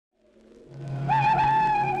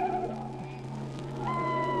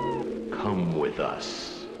with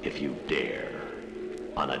us, if you dare,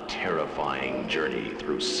 on a terrifying journey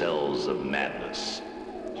through cells of madness,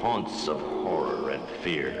 haunts of horror and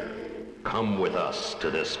fear. Come with us to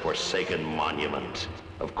this forsaken monument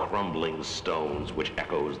of crumbling stones which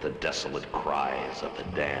echoes the desolate cries of the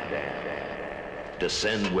damned.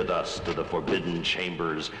 Descend with us to the forbidden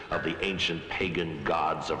chambers of the ancient pagan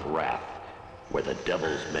gods of wrath, where the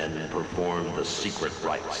devil's men perform the secret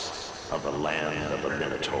rites of the land of the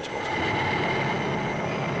Minotaur.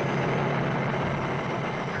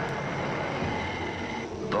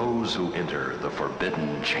 Those who enter the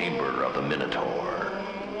forbidden chamber of the Minotaur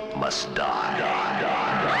must die.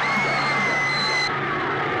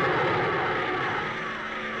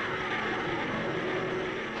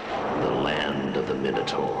 The land of the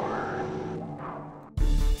Minotaur.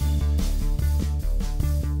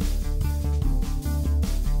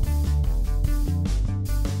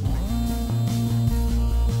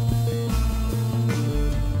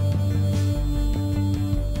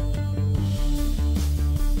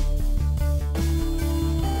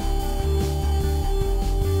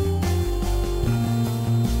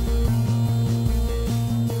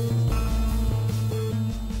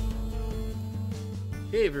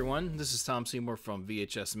 Hey everyone, this is Tom Seymour from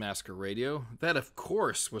VHS Massacre Radio. That, of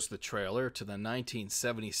course, was the trailer to the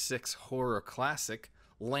 1976 horror classic,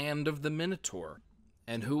 Land of the Minotaur.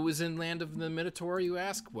 And who was in Land of the Minotaur, you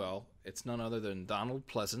ask? Well, it's none other than Donald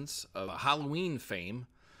Pleasence of Halloween fame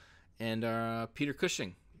and Peter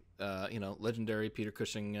Cushing, legendary Peter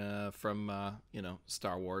Cushing from,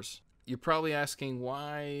 Star Wars. You're probably asking,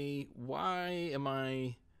 why am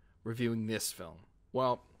I reviewing this film?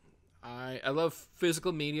 Well, I love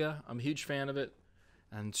physical media. I'm a huge fan of it,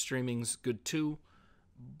 and streaming's good too.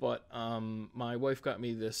 But my wife got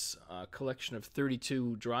me this collection of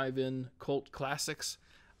 32 drive-in cult classics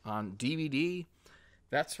on DVD.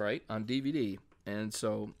 That's right, on DVD. And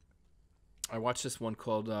so I watched this one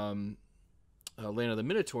called Land of the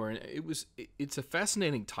Minotaur, and it's a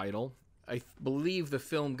fascinating title. I believe the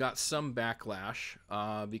film got some backlash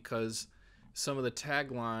because some of the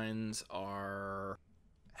taglines are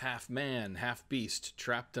half man, half beast,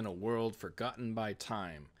 trapped in a world forgotten by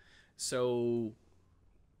time. So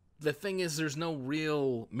the thing is, there's no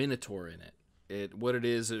real Minotaur in it. What it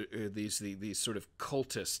is are these sort of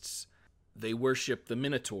cultists. They worship the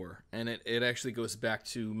Minotaur, and it actually goes back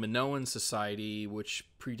to Minoan society, which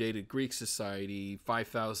predated Greek society,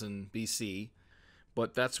 5000 BC.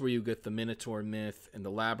 But that's where you get the Minotaur myth and the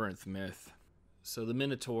labyrinth myth. So the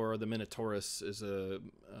Minotaur, or the Minotaurus, is a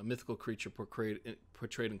mythical creature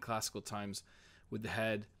portrayed in classical times with the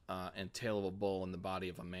head and tail of a bull and the body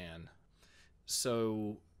of a man.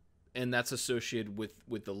 So, and that's associated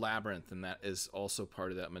with the labyrinth, and that is also part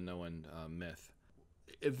of that Minoan myth.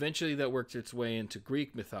 Eventually that worked its way into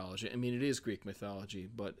Greek mythology. I mean, it is Greek mythology,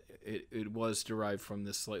 but it was derived from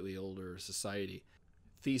this slightly older society.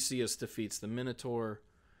 Theseus defeats the Minotaur,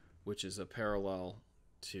 which is a parallel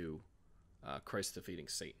to Christ defeating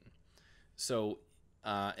Satan. So,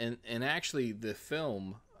 and actually the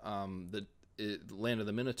film, Land of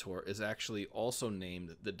the Minotaur, is actually also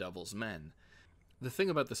named The Devil's Men. The thing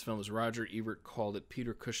about this film is Roger Ebert called it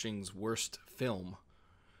Peter Cushing's worst film,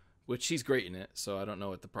 which he's great in it, so I don't know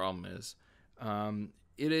what the problem is.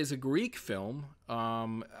 It is a Greek film.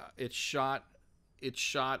 It's shot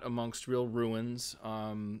amongst real ruins.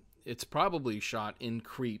 It's probably shot in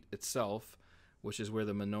Crete itself, which is where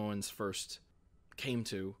the Minoans first came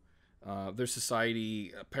to. Their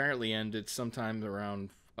society apparently ended sometime around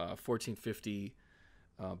 1450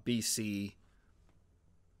 BC.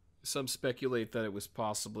 Some speculate that it was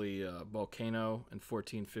possibly a volcano in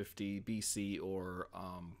 1450 BC or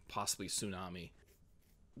possibly tsunami.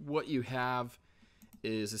 What you have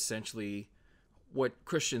is essentially what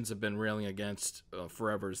Christians have been railing against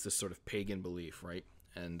forever, is this sort of pagan belief, right?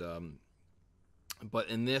 And but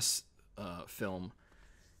in this film,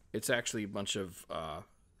 it's actually a bunch of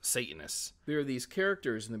Satanists. There are these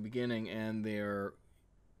characters in the beginning, and they're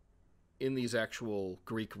in these actual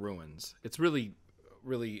Greek ruins. It's really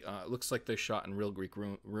looks like they're shot in real Greek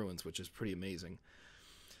ruins, which is pretty amazing.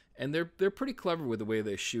 And they're pretty clever with the way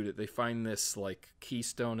they shoot it. They find this like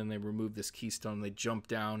keystone, and they remove this keystone, and they jump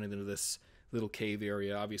down into this little cave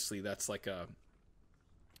area. Obviously, that's like a,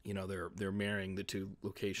 they're marrying the two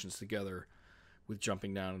locations together with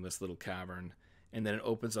jumping down in this little cavern. And then it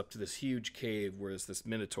opens up to this huge cave where there's this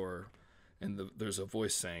Minotaur, and there's a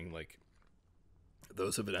voice saying, like,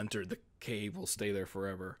 those who have entered the cave will stay there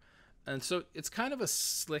forever. And so it's kind of a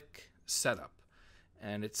slick setup,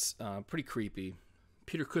 and it's pretty creepy.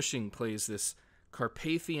 Peter Cushing plays this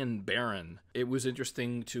Carpathian Baron. It was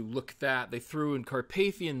interesting to look at that. They threw in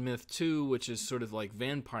Carpathian myth too, which is sort of like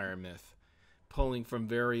vampire myth, pulling from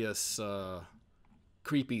various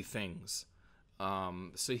creepy things.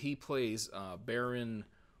 So he plays Baron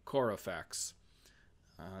Corafax,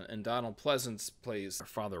 and Donald Pleasance plays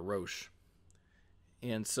Father Roche.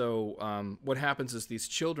 And so what happens is these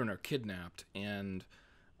children are kidnapped, and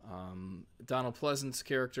Donald Pleasance's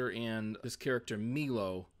character and his character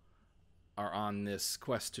Milo are on this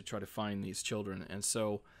quest to try to find these children. And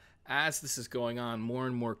so as this is going on, more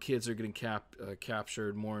and more kids are getting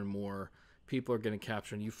captured, more and more people are getting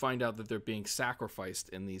captured, and you find out that they're being sacrificed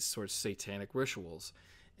in these sort of satanic rituals.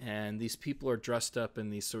 And these people are dressed up in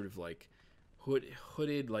these sort of like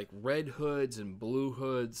hooded, like red hoods and blue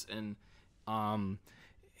hoods, and an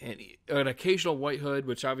occasional white hood,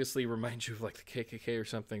 which obviously reminds you of like the KKK or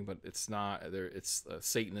something, but it's not. It's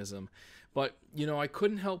Satanism. But, you know, I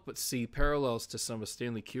couldn't help but see parallels to some of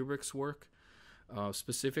Stanley Kubrick's work,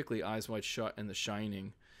 specifically Eyes Wide Shut and The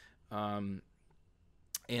Shining. And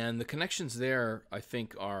the connections there, I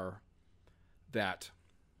think, are that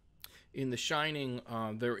in The Shining,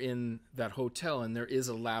 they're in that hotel, and there is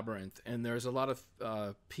a labyrinth, and there's a lot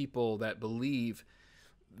of people that believe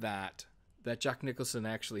that Jack Nicholson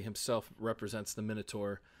actually himself represents the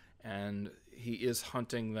Minotaur, and he is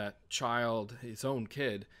hunting that child, his own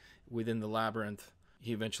kid, within the labyrinth.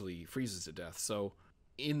 He eventually freezes to death. So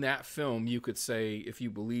in that film, you could say, if you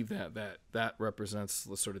believe that represents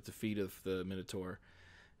the sort of defeat of the Minotaur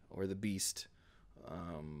or the beast,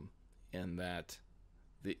 and that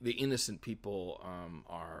the innocent people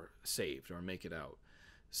are saved or make it out.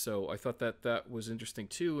 So I thought that was interesting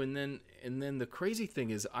too. And then the crazy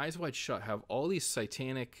thing is, Eyes Wide Shut have all these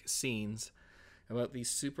satanic scenes about these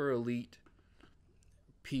super elite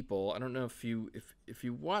people. I don't know if you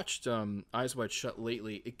watched Eyes Wide Shut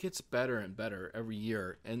lately. It gets better and better every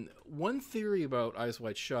year. And one theory about Eyes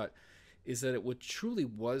Wide Shut is that it truly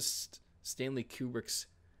was Stanley Kubrick's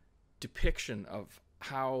depiction of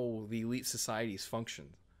how the elite societies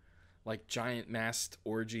functioned, like giant masked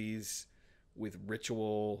orgies with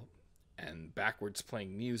ritual and backwards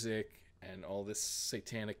playing music and all this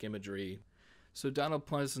satanic imagery. So Donald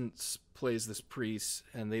Pleasance plays this priest,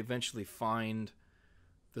 and they eventually find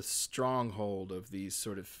the stronghold of these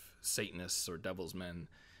sort of Satanists or devil's men,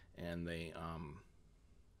 and they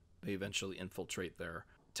eventually infiltrate their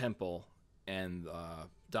temple, and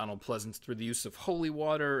Donald Pleasance, through the use of holy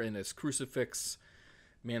water and his crucifix,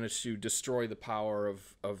 managed to destroy the power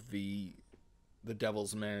of the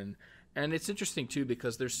devil's men. And it's interesting too,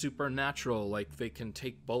 because they're supernatural. Like, they can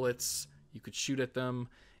take bullets, you could shoot at them,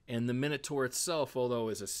 and the Minotaur itself, although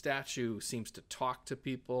is a statue, seems to talk to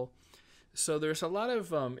people. So there's a lot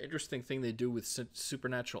of interesting thing they do with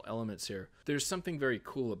supernatural elements here. There's something very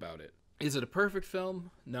cool about it. Is it a perfect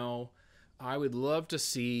film? No. I would love to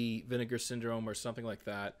see Vinegar Syndrome or something like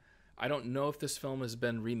that. I don't know if this film has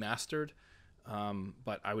been remastered,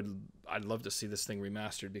 but I'd love to see this thing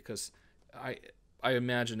remastered, because I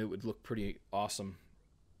imagine it would look pretty awesome.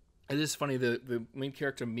 It is funny, the main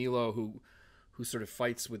character Milo, who sort of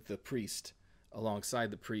fights with the priest, alongside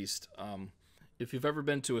the priest. If you've ever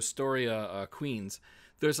been to Astoria, Queens,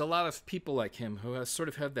 there's a lot of people like him who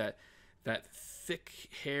have that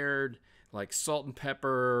thick-haired, like salt and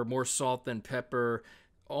pepper, more salt than pepper,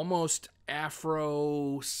 almost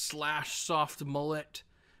afro / soft mullet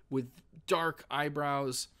with dark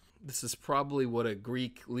eyebrows. This is probably what a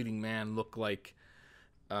Greek leading man looked like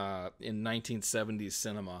in 1970s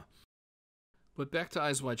cinema. But back to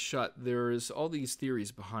Eyes Wide Shut, there's all these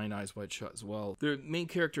theories behind Eyes Wide Shut as well. The main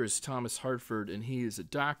character is Thomas Hartford, and he is a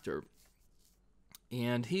doctor.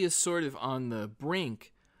 And he is sort of on the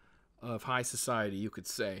brink of high society, you could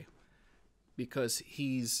say, because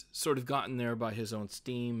he's sort of gotten there by his own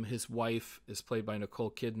steam. His wife is played by Nicole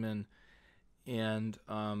Kidman, and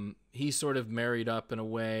he's sort of married up in a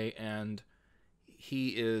way, and he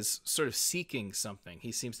is sort of seeking something.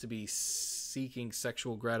 He seems to be seeking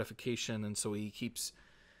sexual gratification, and so he keeps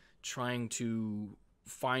trying to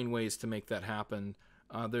find ways to make that happen.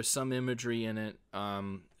 There's some imagery in it.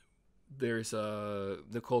 There's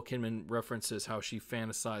Nicole Kidman references how she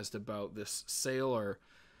fantasized about this sailor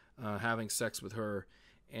having sex with her,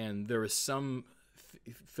 and there is some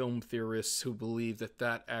film theorists who believe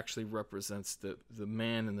that actually represents the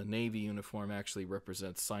man in the Navy uniform actually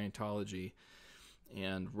represents Scientology,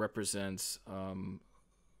 and represents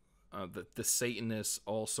the Satanists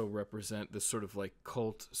also represent this sort of like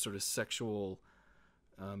cult sort of sexual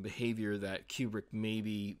behavior that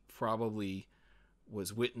Kubrick probably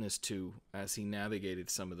was witness to as he navigated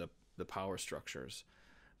some of the power structures.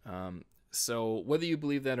 So whether you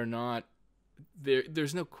believe that or not,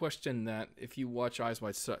 there's no question that if you watch Eyes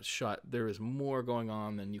Wide Shut, there is more going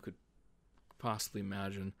on than you could possibly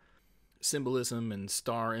imagine. Symbolism and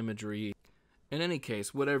star imagery. In any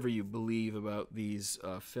case, whatever you believe about these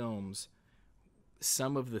films,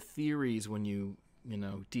 some of the theories, when you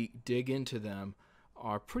dig into them,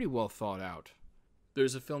 are pretty well thought out.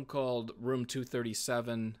 There's a film called Room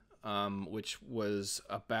 237, which was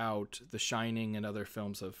about The Shining and other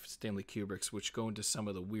films of Stanley Kubrick's, which go into some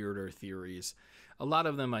of the weirder theories. A lot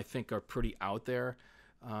of them, I think, are pretty out there,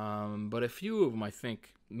 but a few of them, I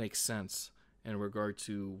think, make sense in regard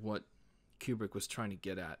to what Kubrick was trying to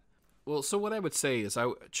get at. Well, so what I would say is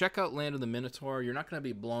check out Land of the Minotaur. You're not going to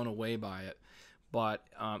be blown away by it, but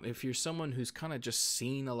if you're someone who's kind of just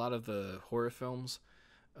seen a lot of the horror films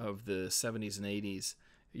of the 70s and 80s,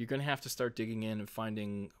 you're going to have to start digging in and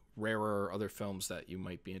finding rarer other films that you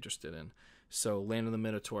might be interested in. So Land of the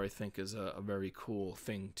Minotaur, I think, is a very cool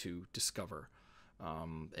thing to discover.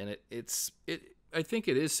 And I think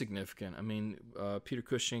it is significant. I mean, Peter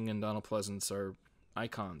Cushing and Donald Pleasance are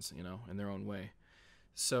icons, in their own way.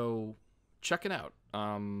 So check it out.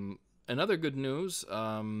 Another good news,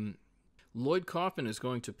 Lloyd Kaufman is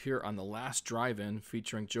going to appear on The Last Drive-In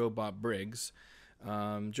featuring Joe Bob Briggs.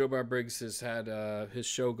 Joe Bob Briggs has had his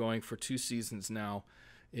show going for 2 seasons now.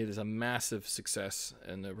 It is a massive success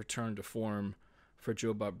and a return to form for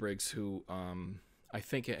Joe Bob Briggs, who I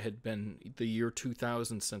think it had been the year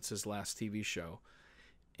 2000 since his last TV show.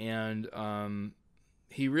 And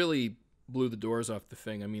he really blew the doors off the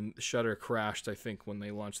thing. I mean, Shudder crashed, I think, when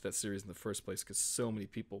they launched that series in the first place because so many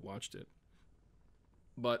people watched it.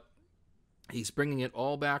 But he's bringing it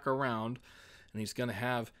all back around, and he's going to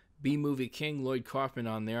have B-Movie King Lloyd Kaufman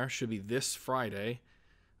on there. Should be this Friday.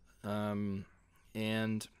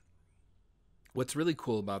 And what's really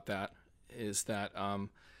cool about that is that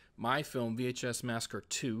my film, VHS Massacre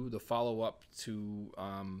 2, the follow-up to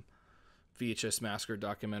VHS Massacre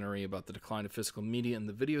documentary about the decline of physical media in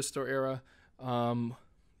the video store era,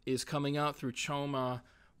 is coming out through Choma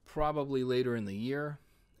probably later in the year.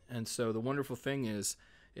 And so the wonderful thing is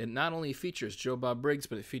it not only features Joe Bob Briggs,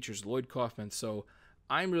 but it features Lloyd Kaufman. So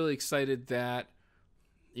I'm really excited that,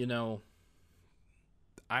 I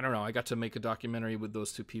don't know, I got to make a documentary with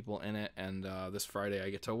those two people in it, and this Friday I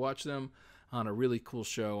get to watch them on a really cool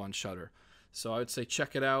show on Shudder. So I would say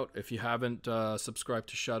check it out if you haven't subscribed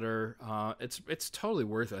to Shudder. It's totally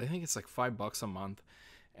worth it. I think it's like $5 a month,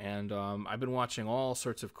 and I've been watching all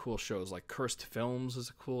sorts of cool shows. Like Cursed Films is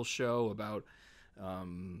a cool show about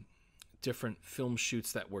different film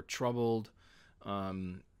shoots that were troubled.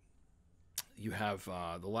 You have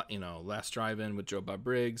Last Drive-In with Joe Bob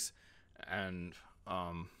Briggs, and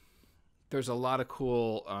there's a lot of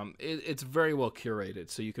cool. It's very well curated,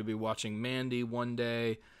 so you could be watching Mandy one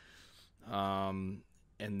day, and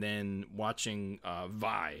then watching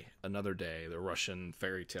Vi another day, the Russian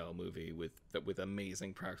fairy tale movie with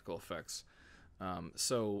amazing practical effects.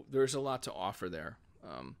 So there's a lot to offer there.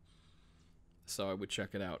 So I would check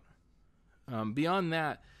it out. Beyond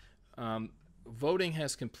that, voting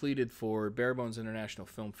has completed for Barebones International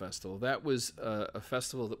Film Festival. That was a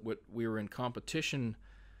festival that we were in competition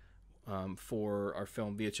for our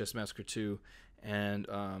film VHS Massacre 2, and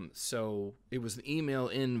so it was an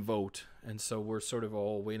email-in vote, and so we're sort of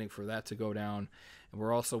all waiting for that to go down, and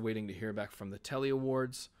we're also waiting to hear back from the Telly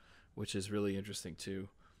Awards, which is really interesting too.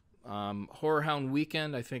 Horror Hound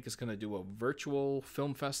Weekend, I think, is going to do a virtual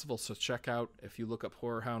film festival, so check out, if you look up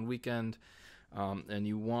Horror Hound Weekend and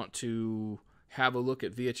you want to have a look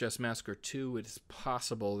at VHS Massacre 2, it's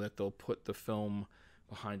possible that they'll put the film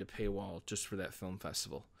behind a paywall just for that film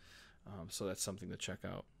festival. So that's something to check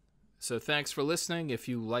out. So thanks for listening. If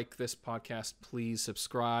you like this podcast, please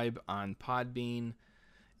subscribe on Podbean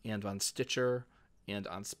and on Stitcher and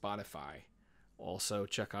on Spotify. Also,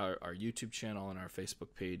 check out our YouTube channel and our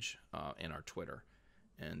Facebook page and our Twitter.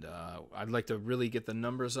 And I'd like to really get the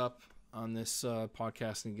numbers up on this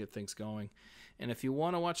podcast and get things going. And if you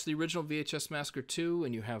want to watch the original VHS Massacre 2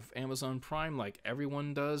 and you have Amazon Prime like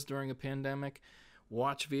everyone does during a pandemic,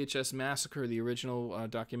 watch VHS Massacre, the original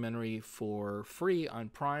documentary, for free on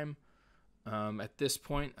Prime. At this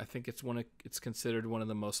point, I think it's considered one of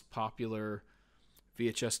the most popular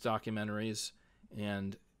VHS documentaries,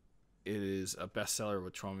 and it is a bestseller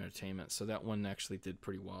with Trauma Entertainment. So that one actually did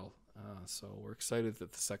pretty well. So we're excited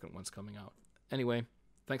that the second one's coming out. Anyway,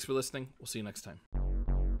 thanks for listening. We'll see you next time.